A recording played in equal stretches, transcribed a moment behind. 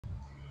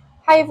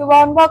Hi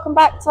everyone, welcome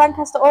back to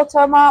Lancaster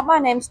Auto Mart. My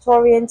name's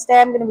Tori and today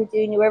I'm going to be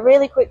doing you a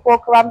really quick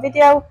walk around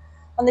video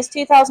on this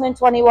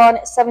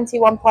 2021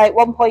 71 plate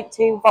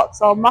 1.2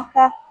 Vauxhall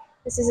Mokka.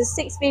 This is a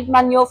 6-speed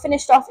manual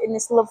finished off in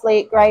this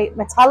lovely grey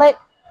metallic.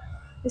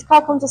 This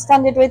car comes as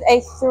standard with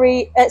a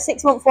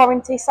 6-month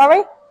warranty.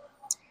 So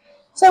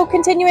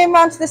continuing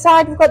round to the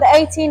side, we've got the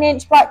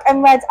 18-inch black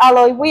and red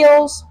alloy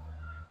wheels.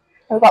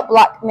 We've got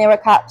black mirror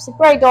caps,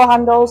 grey door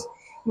handles.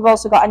 We've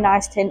also got a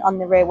nice tint on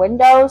the rear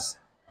windows.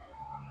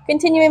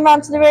 Continuing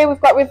round to the rear,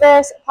 we've got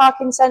reverse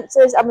parking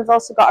sensors and we've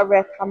also got a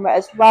rear camera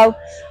as well.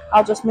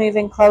 I'll just move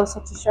in closer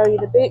to show you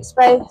the boot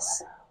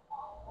space.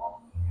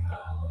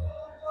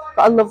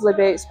 Got a lovely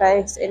boot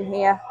space in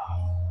here.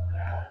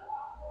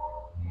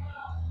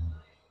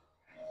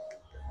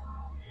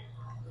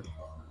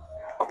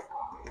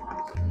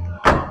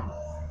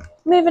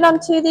 Moving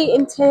on to the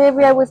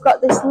interior, we've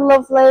got this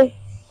lovely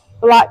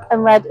black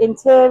and red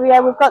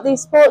interior. We've got these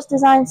sports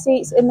design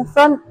seats in the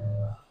front.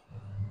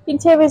 The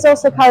interior is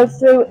also carried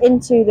through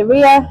into the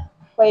rear,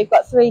 where you've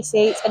got 3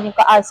 seats and you've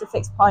got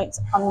ISOFIX points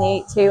on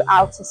the 2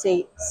 outer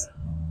seats.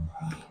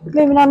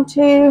 Moving on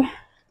to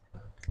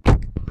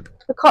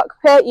the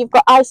cockpit, you've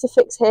got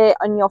ISOFIX here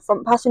on your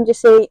front passenger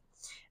seat,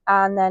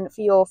 and then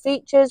for your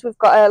features, we've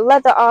got a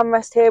leather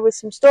armrest here with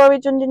some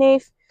storage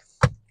underneath,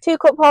 2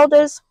 cup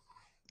holders,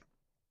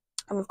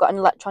 and we've got an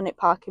electronic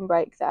parking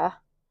brake there.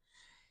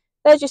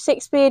 There's your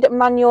 6-speed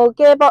manual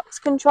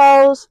gearbox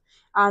controls,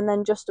 and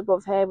then just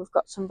above here we've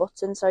got some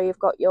buttons. So you've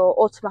got your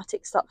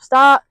automatic stop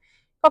start,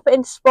 pop it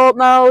into sport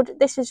mode,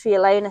 this is for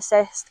your lane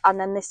assist, and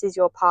then this is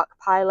your park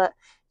pilot.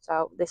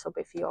 So this will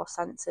be for your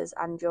sensors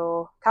and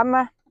your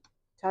camera.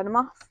 Turn them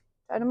off,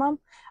 turn them on,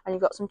 and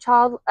you've got some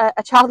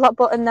a child lock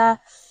button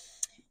there.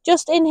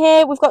 Just in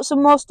here we've got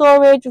some more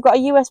storage. We've got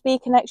a USB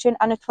connection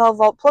and a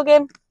 12-volt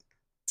plug-in,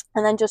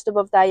 and then just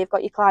above there you've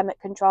got your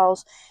climate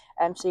controls.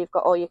 So you've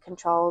got all your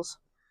controls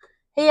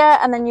here,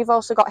 and then you've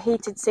also got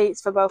heated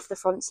seats for both the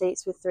front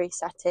seats with 3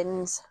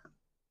 settings.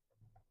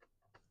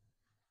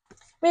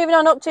 Moving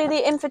on up to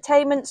the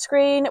infotainment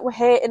screen, we're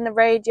here in the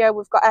radio.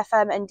 We've got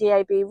FM and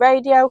DAB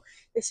radio.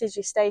 This is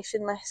your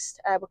station list.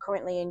 We're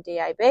currently in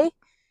DAB.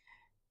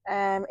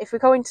 If we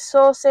go into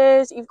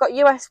sources, you've got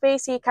USB,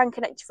 so you can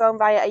connect your phone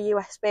via a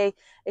USB.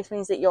 This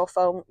means that your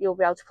phone, you'll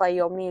be able to play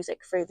your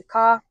music through the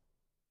car.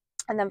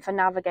 And then for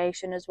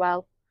navigation as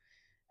well,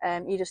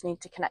 you just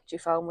need to connect your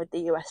phone with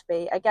the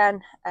USB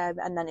again,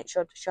 and then it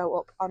should show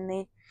up on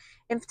the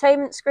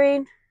infotainment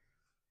screen.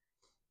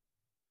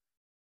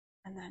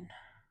 And then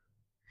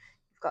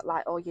you've got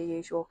like all your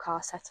usual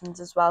car settings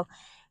as well.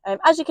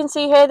 As you can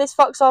see here, this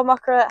Vauxhall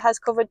Mokka has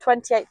covered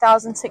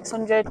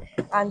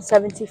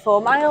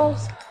 28,674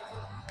 miles.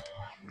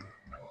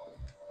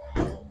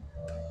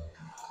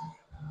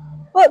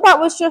 But that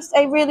was just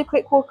a really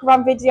quick walk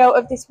around video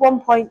of this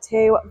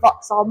 1.2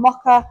 Vauxhall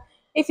Mokka.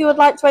 If you would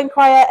like to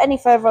inquire any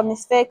further on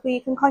this vehicle,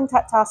 you can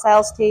contact our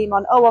sales team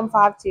on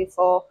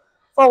 01524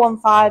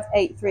 415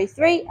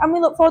 833, and we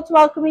look forward to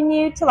welcoming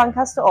you to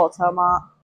Lancaster Auto Mart.